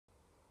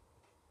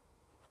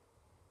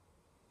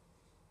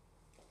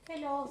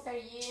Hello,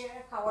 third year.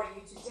 How are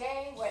you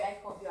today? Well, I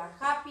hope you are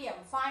happy.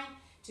 I'm fine.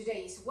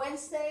 Today is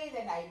Wednesday,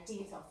 the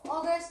 19th of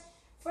August.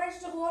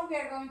 First of all, we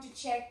are going to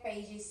check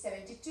pages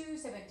 72,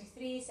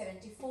 73,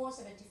 74,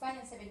 75,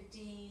 and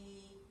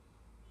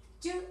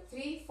 72,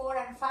 3, 4,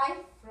 and 5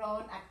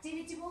 from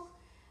activity book.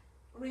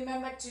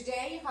 Remember,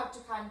 today you have to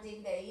hand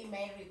in the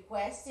email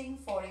requesting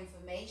for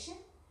information.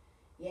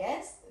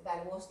 Yes,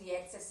 that was the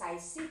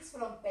exercise 6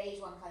 from page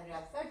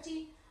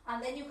 130.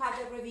 And then you have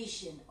the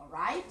revision, all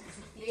right? Is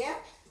it clear?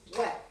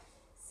 Well,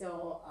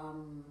 so,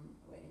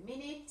 wait a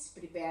minute.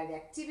 Prepare the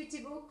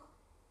activity book.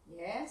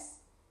 Yes.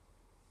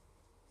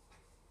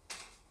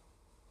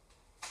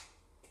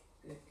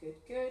 Good, good,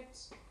 good.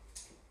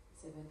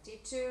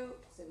 72,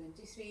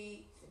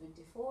 73,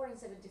 74, and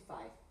 75.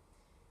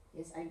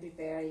 Yes, I'm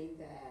preparing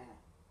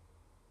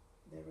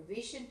the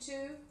revision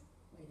too.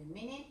 Wait a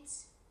minute.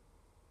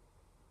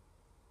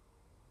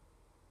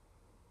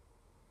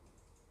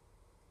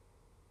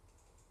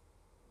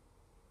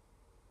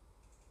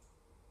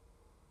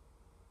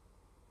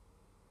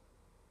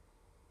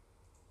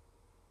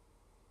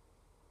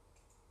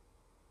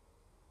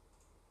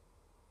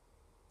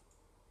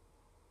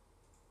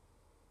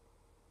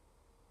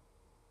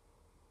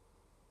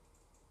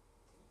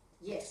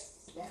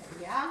 Yes, there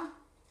we are.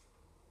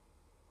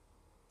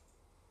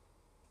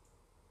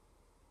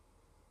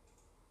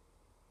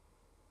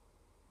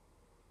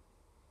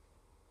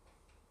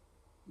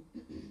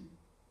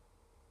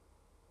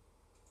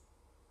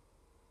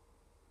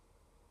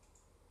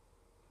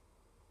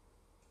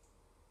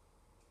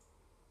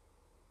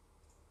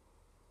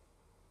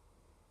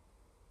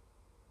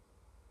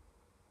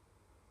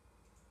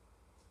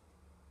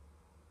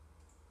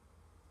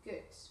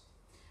 Good.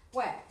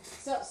 Well,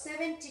 so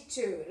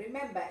 72.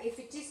 Remember, if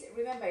it is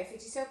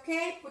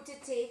okay, put a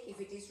tick.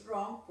 If it is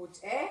wrong, put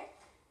a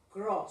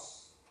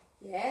cross.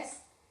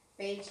 Yes.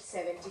 Page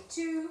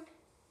 72.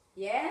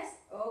 Yes.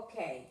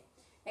 Okay.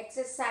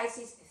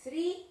 Exercises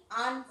 3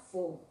 and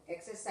 4.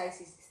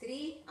 Exercises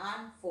 3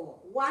 and 4.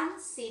 1,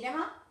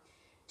 cinema.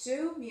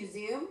 2,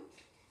 museum.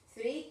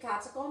 3,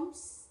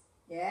 catacombs.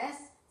 Yes.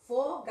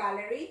 4,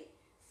 gallery.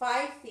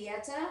 5,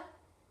 theater.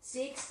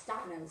 6,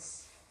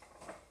 tunnels.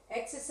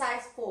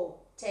 Exercise 4,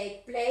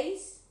 take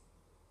place.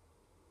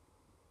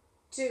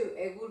 2,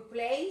 a good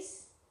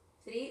place.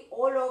 3,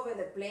 all over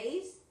the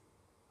place.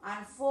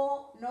 And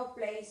 4, no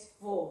place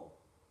for.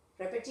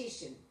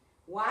 Repetition.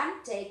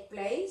 1, take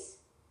place.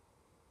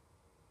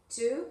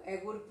 2, a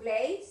good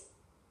place.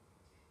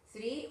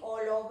 3,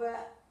 all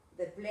over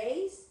the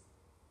place.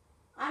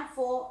 And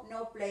 4,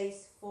 no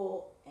place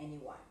for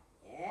anyone.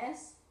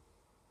 Yes?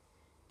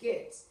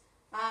 Good.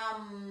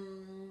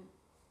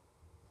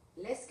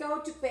 Let's go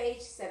to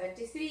page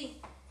 73,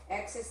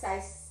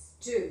 exercise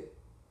 2.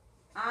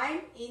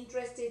 I'm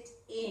interested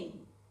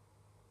in.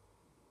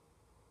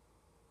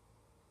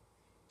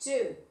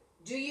 2,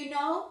 do you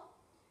know?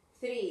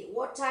 3,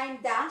 what time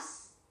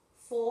does?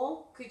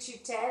 4, could you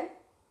tell?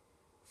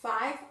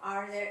 5,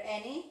 are there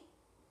any?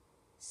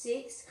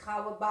 6,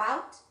 how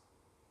about?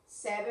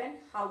 7,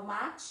 how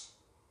much?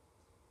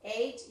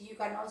 8, you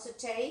can also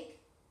take.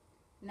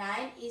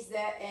 9, is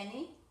there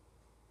any?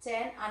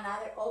 10,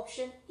 another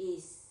option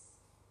is.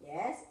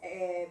 Yes,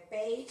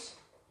 page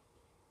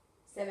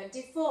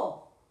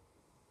 74.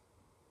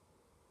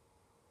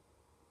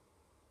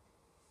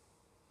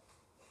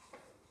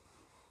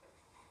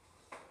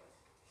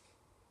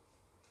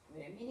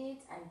 Wait a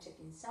minute, I'm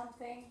checking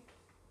something.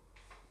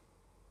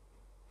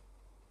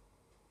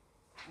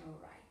 All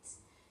right.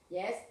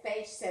 Yes,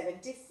 page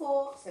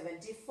 74,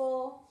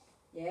 74.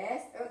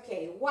 Yes,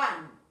 okay.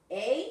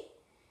 1A,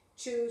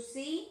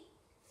 2C,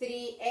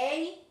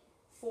 3A,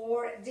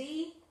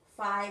 4D,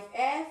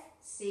 5F,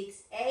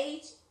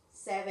 6H,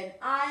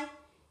 7I,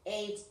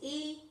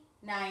 8E,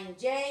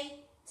 9J,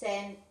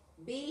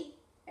 10B.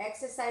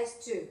 Exercise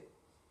 2.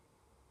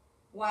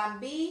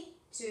 1B,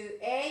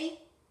 2A,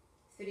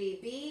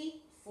 3B,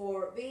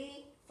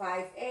 4B,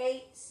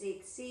 5A,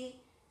 6C,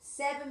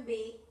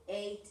 7B,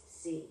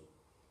 8C.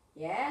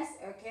 Yes,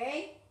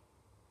 okay?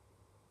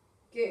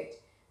 Good.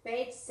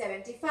 Page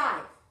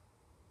 75.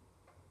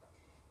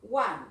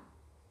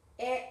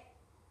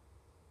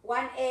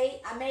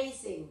 1A,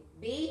 amazing.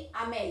 B,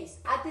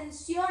 amazed.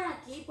 Atención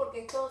aquí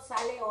porque esto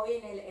sale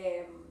hoy en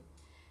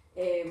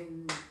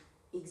el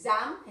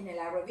exam, en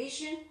la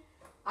revision.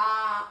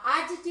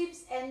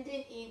 Adjectives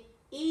ending in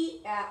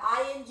ing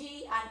and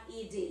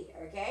ed.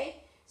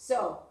 Okay?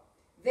 So,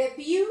 the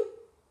view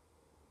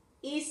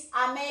is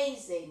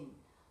amazing.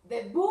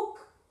 The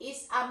book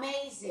is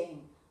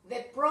amazing.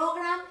 The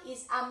program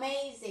is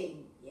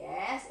amazing.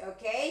 Yes?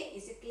 Okay?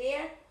 Is it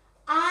clear?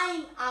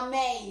 I'm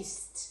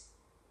amazed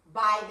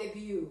by the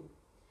view.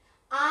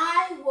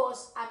 I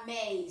was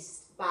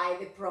amazed by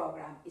the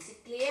program. Is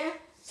it clear?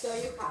 So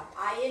you have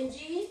ing,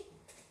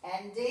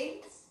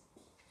 endings,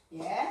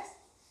 yes,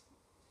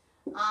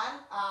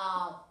 and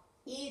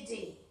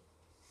ed,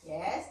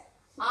 yes.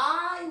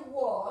 I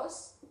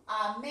was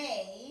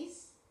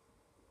amazed,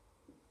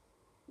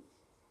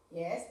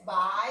 yes,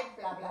 by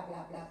blah, blah,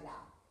 blah, blah,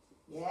 blah.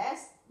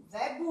 Yes,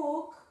 the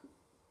book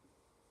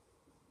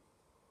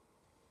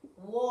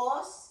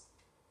was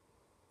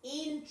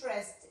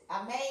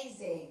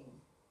amazing.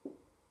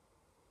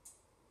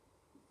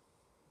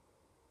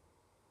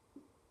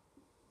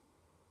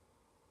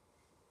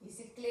 Is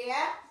it clear?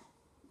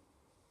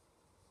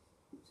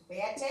 So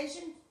pay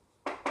attention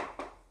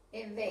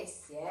in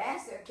this,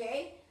 yes,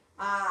 okay?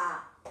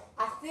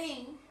 A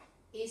thing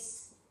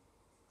is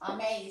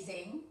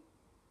amazing.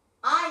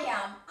 I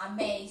am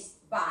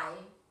amazed by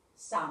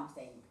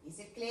something. Is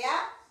it clear?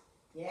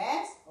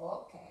 Yes?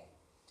 Okay.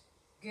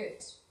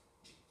 Good.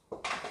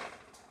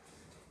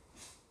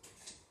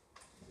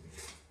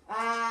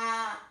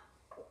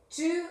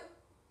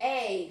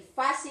 2A,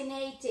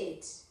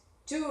 fascinated.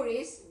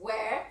 Tourists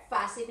were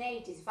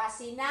fascinated.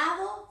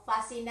 Fascinado,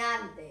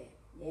 fascinante.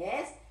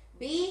 Yes?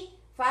 B,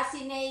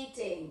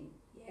 fascinating.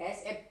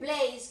 Yes, a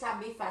place can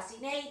be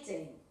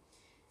fascinating.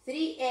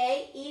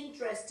 3A,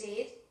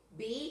 interested.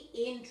 B,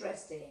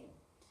 interesting.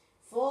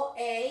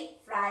 4A,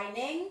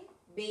 frightening.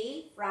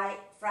 B,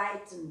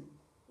 frightened.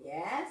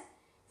 Yes?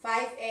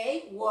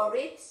 5A,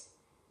 worried.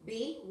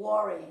 B,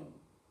 worrying.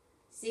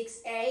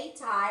 6A,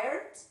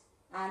 tired.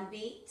 And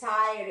B,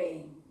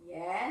 tiring.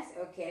 Yes,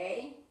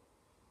 okay.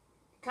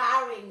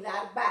 Carrying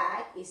that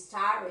bag is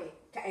tiring.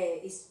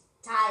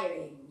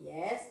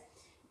 Yes.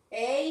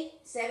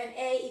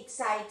 7A,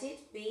 excited.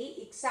 B,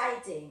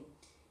 exciting.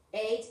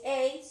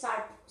 8A,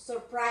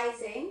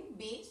 surprising.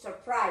 B,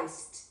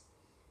 surprised.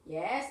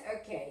 Yes,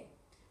 okay.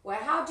 Well,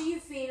 how do you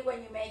feel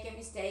when you make a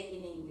mistake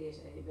in English?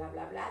 Blah,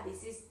 blah, blah.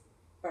 This is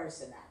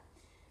personal.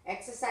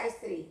 Exercise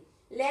 3.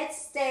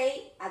 Let's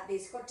stay at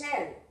this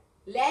hotel.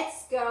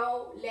 Let's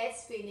go.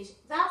 Let's finish.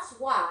 That's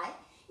why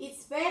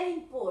it's very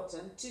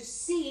important to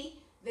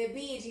see the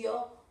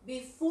video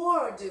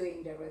before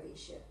doing the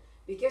revision.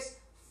 Because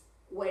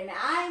when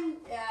I'm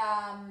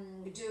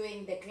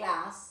doing the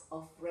class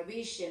of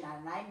revision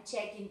and I'm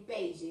checking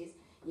pages,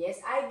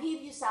 yes, I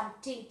give you some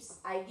tips,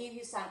 I give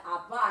you some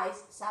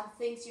advice, some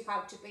things you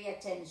have to pay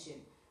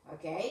attention,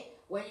 okay,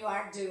 when you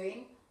are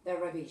doing the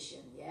revision,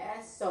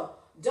 yes? So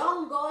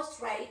don't go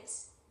straight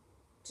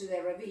to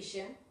the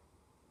revision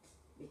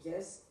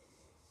because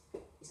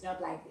it's not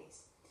like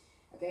this,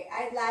 okay?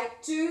 I'd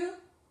like to,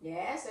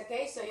 yes,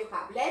 okay, so you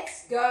have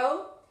let's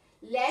go,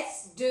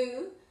 let's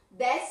do,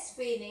 let's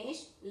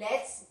finish,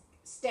 let's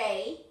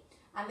stay,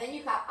 and then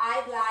you have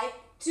I'd like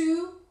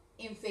to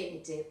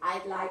infinitive.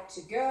 I'd like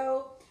to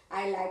go,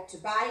 I like to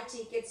buy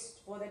tickets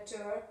for the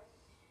tour.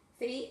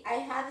 3, I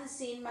haven't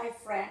seen my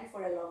friend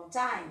for a long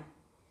time.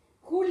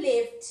 Who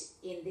lived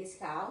in this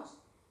house?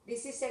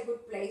 This is a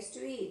good place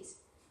to eat.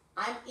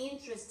 I'm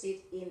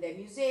interested in the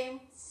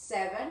museum.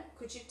 7,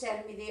 could you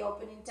tell me the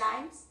opening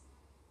times?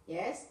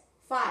 Yes.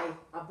 5,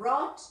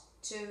 abroad.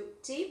 2,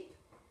 tip.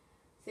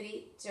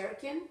 3,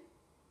 Turkin.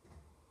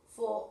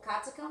 4,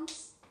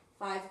 catacombs.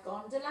 5,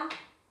 gondola.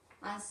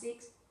 And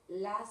 6,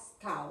 Las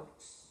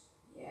Caux.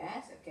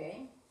 Yes,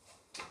 okay.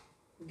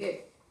 Good.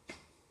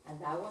 And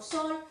that was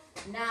all.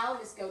 Now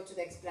let's go to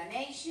the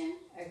explanation.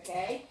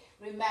 Okay.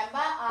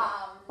 Remember,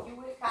 you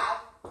will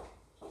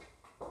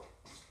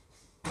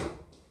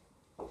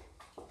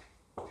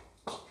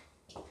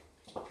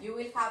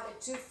have the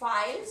 2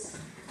 files.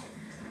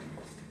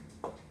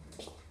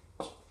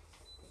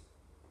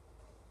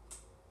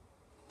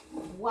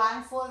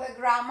 One for the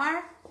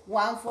grammar,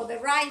 one for the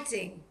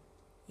writing.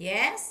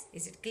 Yes?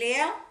 Is it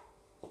clear?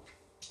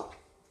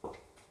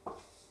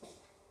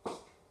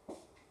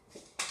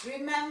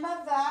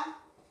 Remember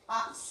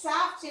the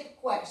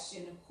subject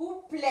question.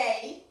 Who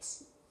played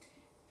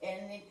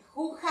and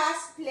who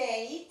has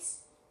played?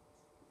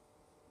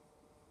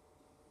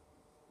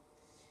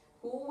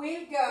 Who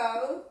will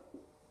go?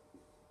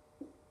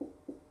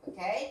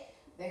 Okay?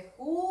 The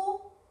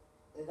who,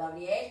 the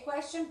WH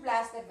question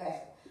plus the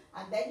verb.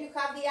 And then you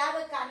have the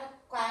other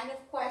kind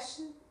of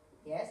question.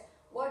 Yes?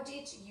 What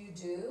did you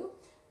do?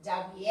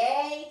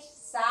 WH,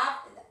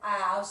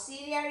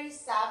 auxiliary,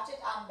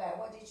 subject, and verb.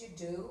 What did you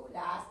do?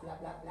 Last, blah,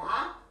 blah,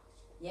 blah.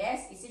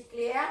 Yes? Is it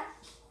clear?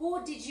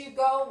 Who did you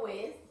go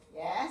with?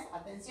 Yes?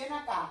 Atención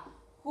acá.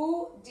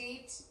 Who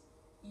did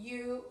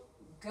you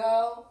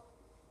go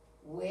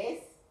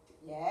with?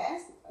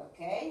 Yes? Ok.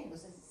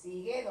 Entonces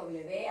sigue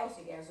W,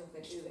 auxiliar,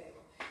 sujeto y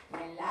verbo.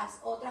 Y en las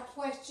otras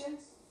questions,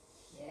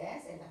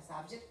 yes, en las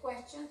subject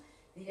questions,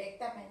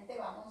 directamente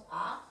vamos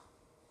a,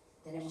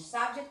 tenemos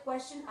subject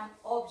question and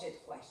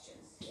object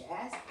questions.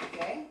 Yes?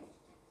 Okay.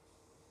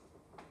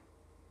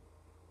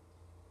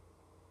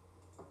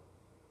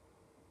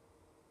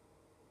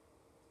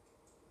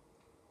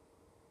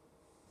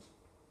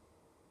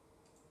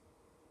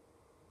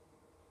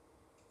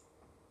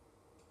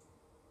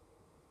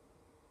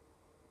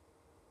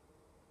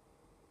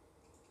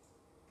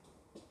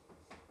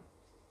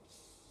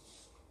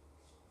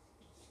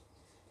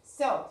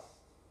 So,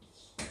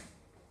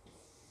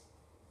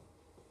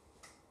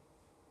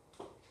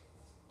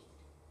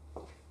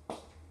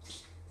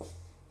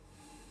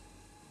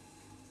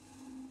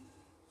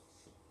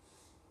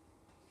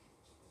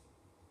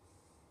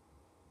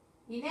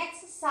 in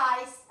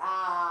exercise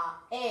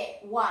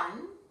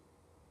A1,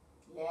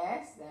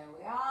 yes, there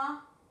we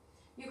are,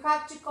 you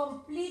have to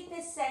complete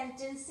the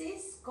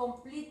sentences,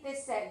 complete the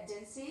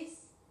sentences.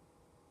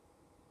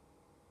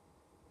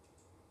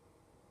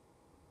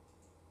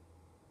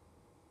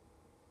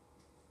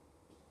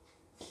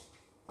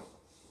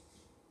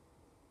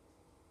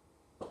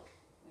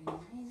 Wait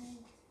a minute.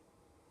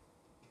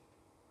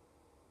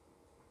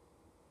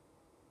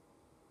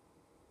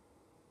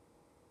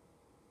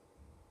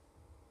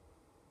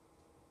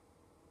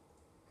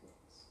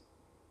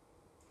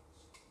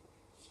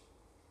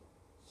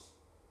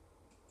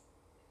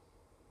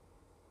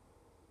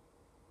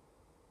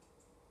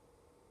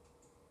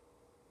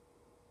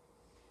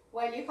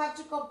 Well, you have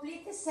to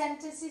complete the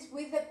sentences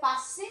with the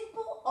past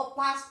simple or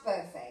past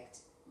perfect.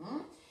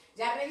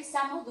 Ya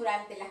revisamos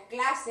durante las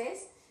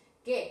clases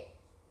que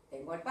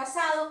tengo el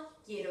pasado,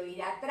 quiero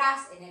ir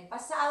atrás en el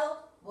pasado,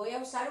 voy a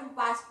usar un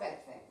past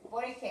perfect.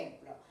 Por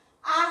ejemplo,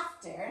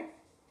 after,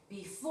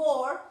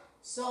 before,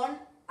 son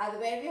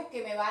adverbios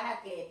que me van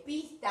a que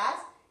pistas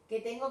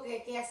que tengo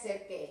que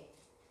hacer que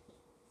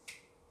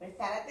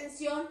prestar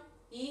atención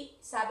y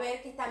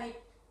saber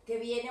que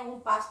viene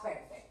un past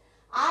perfect.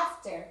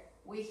 After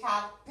we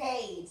have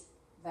paid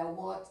the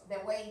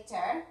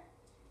waiter,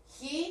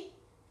 he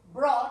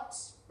brought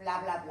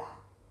blah blah blah.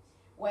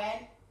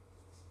 When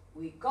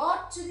we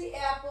got to the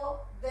airport,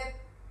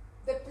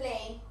 the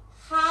plane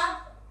had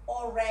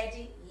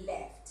already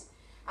left.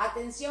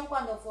 Atención,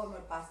 cuando formo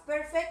el past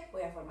perfect,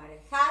 voy a formar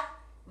el had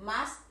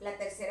más la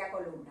tercera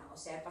columna, o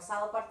sea, el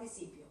pasado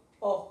participio.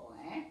 Ojo,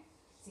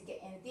 Así que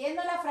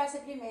entiendo la frase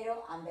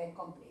primero and then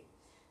complete.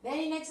 Then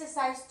in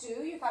exercise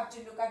 2, you have to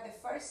look at the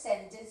first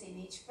sentence in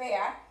each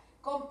pair,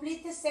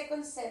 complete the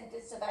second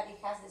sentence so that it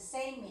has the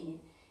same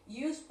meaning.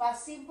 Use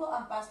past simple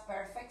and past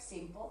perfect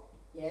simple,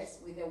 yes,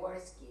 with the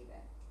words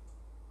given.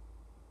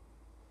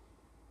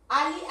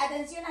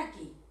 Atención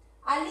aquí.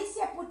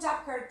 Alicia put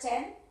up her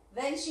tent,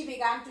 then she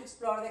began to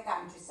explore the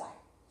countryside.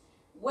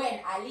 When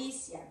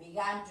Alicia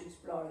began to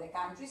explore the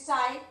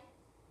countryside,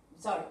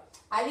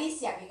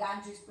 Alicia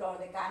began to explore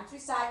the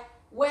countryside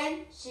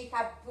when she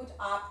had put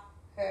up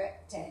her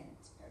tent.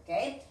 ¿Ok?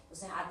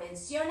 Entonces,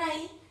 atención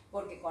ahí,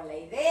 porque con la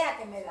idea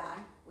que me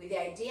dan, with the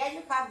idea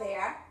you have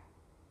there,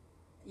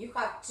 you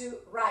have to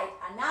write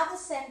another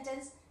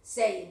sentence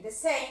saying the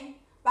same,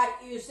 but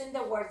using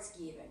the words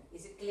given.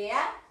 Is it clear?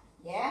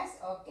 Yes?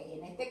 Ok.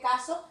 En este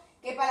caso,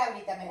 ¿qué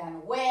palabrita me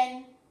dan?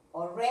 When,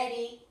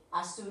 already,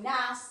 as soon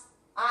as,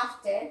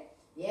 after.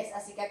 Yes?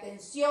 Así que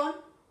atención,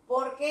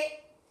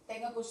 porque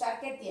tengo que usar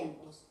 ¿qué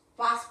tiempos?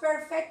 Past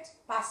perfect,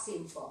 past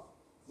simple.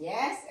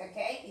 Yes? Ok.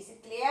 Is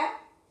it clear?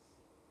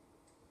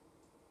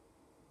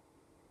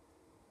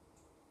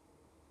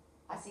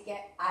 Así que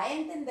a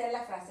entender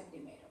la frase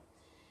primero.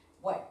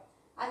 Bueno,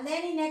 and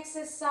then in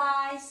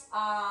exercise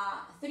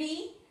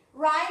 3,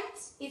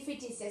 write if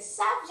it is a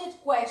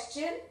subject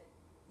question,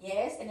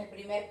 yes, en el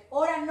primer,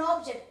 or an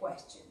object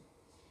question.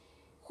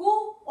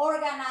 Who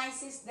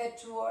organizes the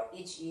tour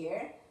each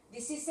year?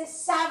 This is a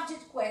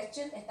subject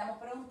question. Estamos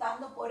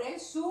preguntando por el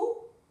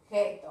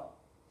sujeto.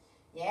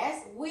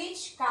 Yes,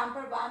 which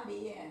camper van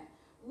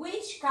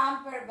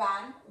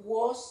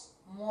was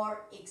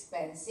more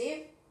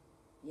expensive?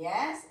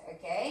 Yes,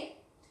 okay.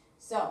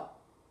 So,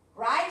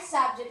 write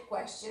subject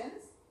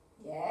questions,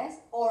 yes,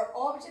 or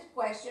object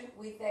question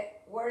with the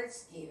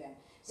words given.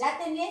 Ya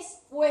tenés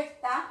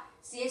puesta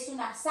si es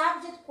una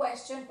subject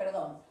question,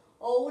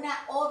 o una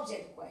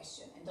object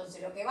question.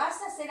 Entonces, lo que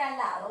vas a hacer al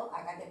lado,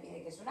 acá te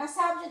pide que es una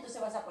subject, entonces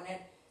vas a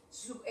poner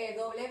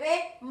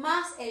W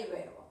más el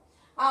verbo.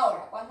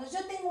 Ahora, cuando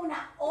yo tengo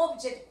una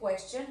object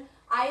question,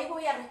 ahí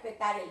voy a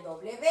respetar el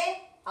W,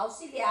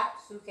 auxiliar,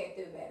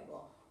 sujeto y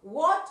verbo.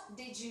 What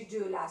did you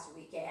do last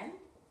weekend?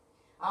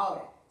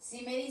 Ahora,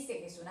 si me dice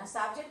que es una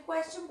subject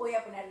question, voy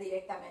a poner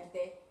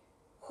directamente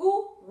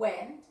who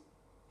went.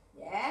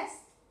 Yes.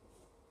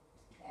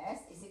 Yes.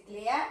 Is it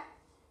clear?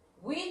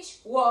 Which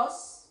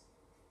was.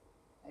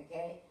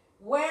 Okay.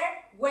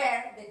 Where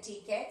were the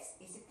tickets?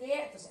 Is it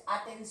clear? Entonces,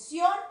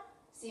 atención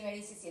si me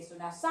dice si es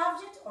una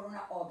subject o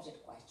una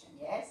object question.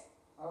 Yes.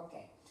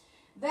 Okay.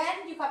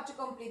 Then you have to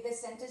complete the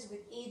sentence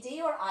with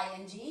ed or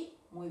ing.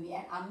 Muy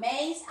bien.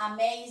 Amazed,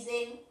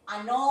 amazing.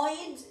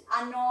 Annoyed,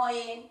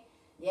 annoying.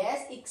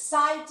 Yes.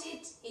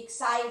 Excited,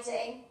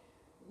 exciting.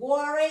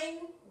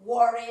 Worrying,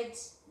 worried.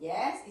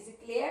 Yes. Is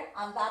it clear?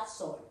 And that's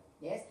all.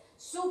 Yes.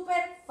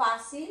 Súper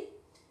fácil.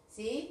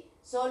 ¿Sí?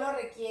 Solo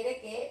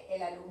requiere que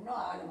el alumno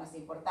haga lo más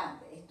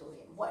importante.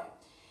 Estudien. Bueno.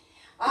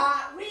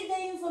 Read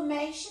the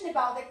information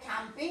about the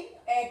camping.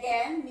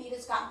 Again,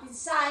 Meadows Camping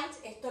Site.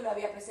 Esto lo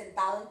había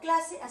presentado en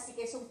clase, así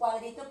que es un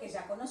cuadrito que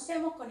ya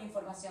conocemos, con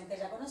información que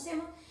ya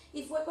conocemos.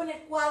 Y fue con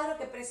el cuadro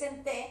que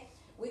presenté,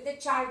 with the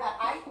chart that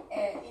I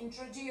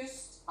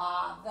introduced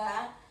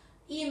the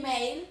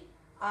email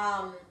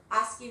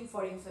asking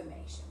for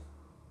information.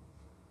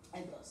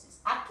 Entonces,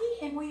 aquí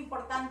es muy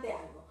importante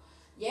algo.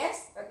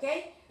 Yes,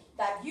 okay?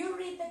 That you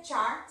read the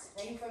chart,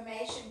 the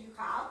information you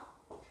have.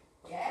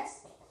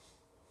 Yes?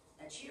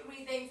 That you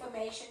read the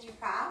information you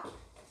have,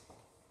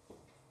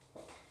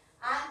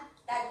 and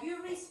that you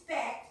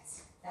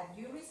respect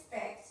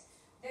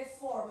the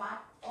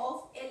format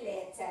of a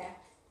letter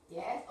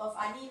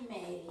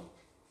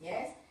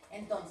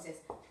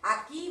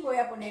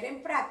poner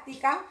en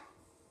práctica,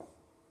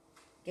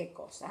 ¿qué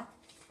cosa?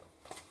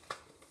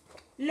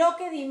 Lo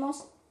que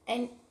vimos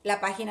en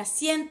la página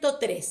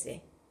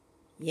 113.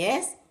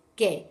 ¿Yes?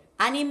 ¿Qué?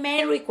 An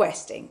email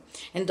requesting.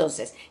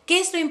 Entonces, ¿qué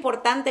es lo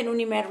importante en un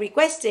email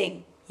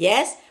requesting?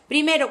 ¿Yes?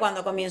 Primero,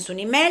 cuando comienza un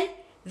email,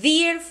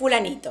 Dear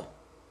fulanito.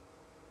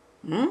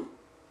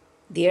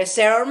 Dear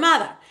sir or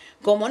mother.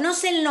 Como no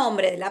sé el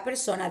nombre de la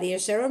persona,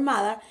 Dear sir or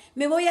mother,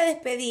 me voy a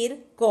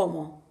despedir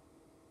como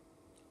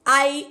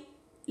I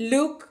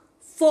look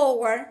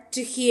forward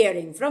to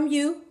hearing from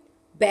you.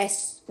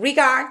 Best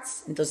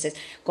regards. Entonces,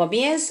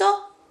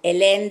 comienzo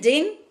el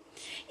ending.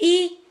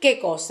 ¿Y qué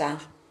cosa?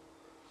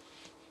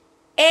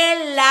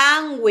 El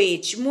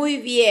language. Muy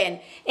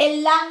bien.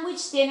 El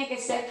language tiene que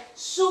ser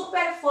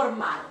súper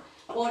formal.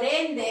 Por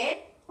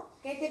ende,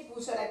 ¿qué te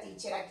puso la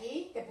teacher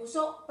aquí? Te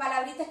puso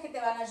palabritas que te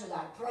van a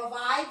ayudar.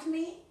 Provide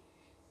me.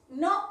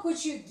 No put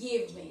you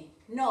give me.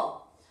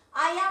 No.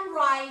 I am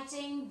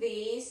writing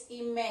this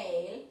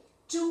email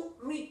to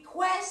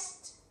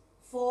request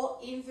for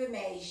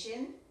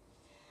information.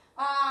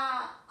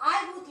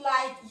 I would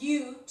like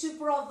you to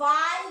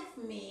provide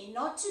me,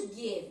 not to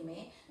give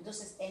me.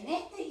 Entonces, en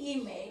este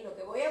email, lo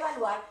que voy a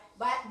evaluar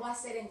va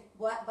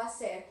a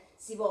ser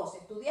si vos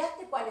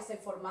estudiaste cuál es el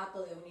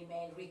formato de un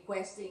email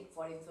requesting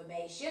for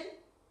information.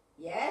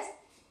 Yes?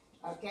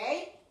 ¿Ok?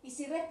 Y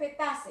si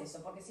respetás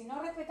eso, porque si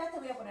no respetás, te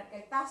voy a poner que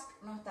el task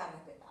no está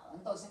respetado.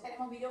 Entonces,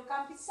 tenemos video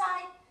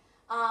countryside,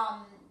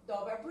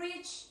 Dover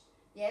Bridge,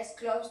 yes,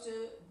 close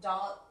to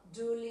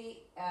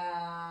Dooley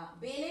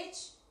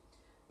Village.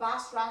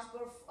 Bus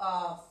transport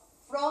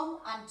from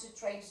and to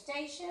train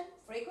station.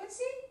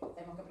 Frequency.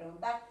 Tenemos que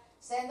preguntar.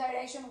 Send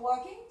direction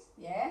walking.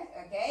 Yes.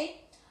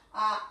 Okay.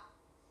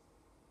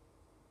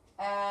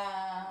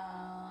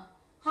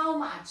 How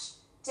much?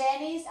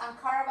 Tennis and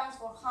caravans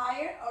for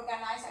hire.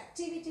 Organize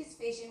activities,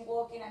 fishing,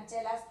 walking, and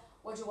tell us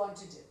what you want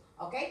to do.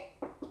 Okay.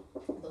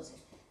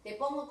 Entonces, te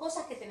pongo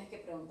cosas que tenés que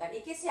preguntar.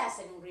 ¿Y qué se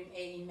hace en un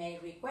email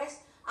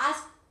request?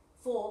 Ask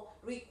for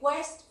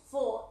request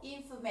for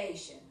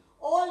information.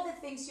 All the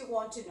things you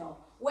want to know.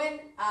 When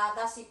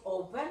does it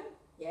open?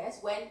 Yes.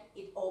 When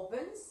it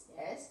opens?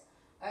 Yes.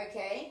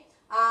 Okay.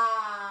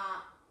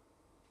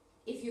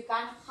 If you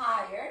can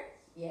hire?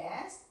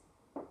 Yes.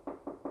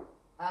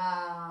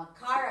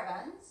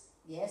 Caravans?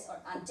 Yes.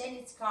 And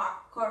tennis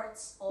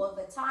courts all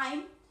the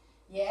time?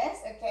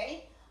 Yes.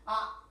 Okay.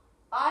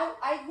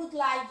 I would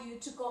like you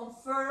to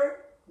confirm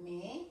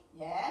me.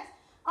 Yes.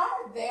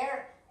 Are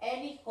there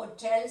any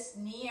hotels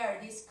near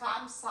this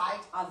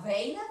campsite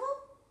available?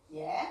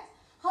 Yes.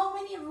 How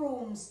many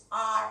rooms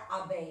are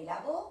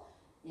available?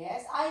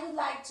 Yes, I would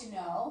like to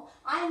know.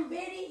 I'm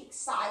very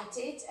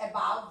excited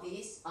about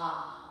this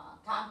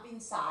camping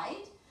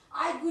site.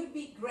 It could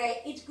be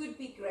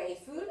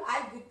grateful.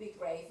 I would be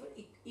grateful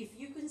if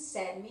you can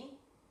send me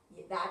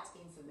that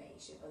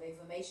information or the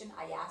information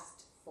I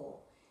asked for.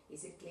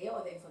 Is it clear?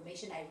 Or the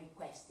information I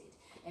requested.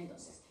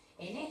 Entonces,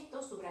 en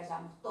esto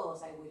subrayamos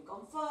todos. I will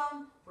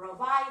confirm,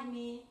 provide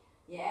me.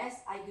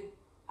 Yes, I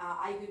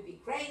would be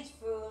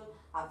grateful,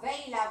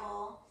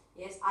 available.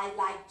 Yes, I'd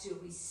like to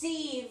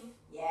receive.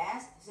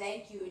 Yes,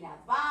 thank you in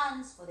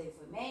advance for the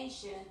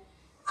information.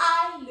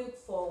 I look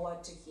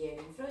forward to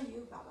hearing from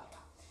you. Blah, blah, blah.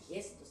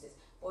 Yes, entonces,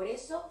 por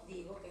eso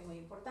digo que es muy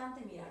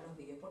importante mirar los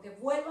vídeos, porque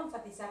vuelvo a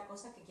enfatizar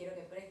cosas que quiero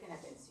que presten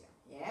atención.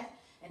 Yes,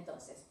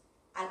 entonces,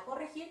 al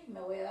corregir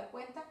me voy a dar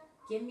cuenta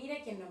quién mira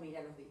y quién no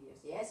mira los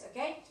vídeos. Yes,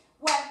 okay?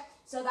 Well,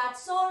 so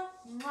that's all.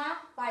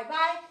 Bye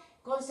bye.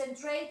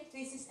 Concentrate.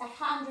 This is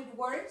 100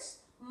 words.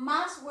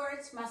 Más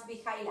words must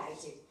be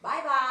highlighted.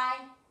 Bye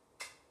bye.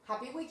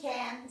 Happy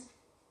weekend.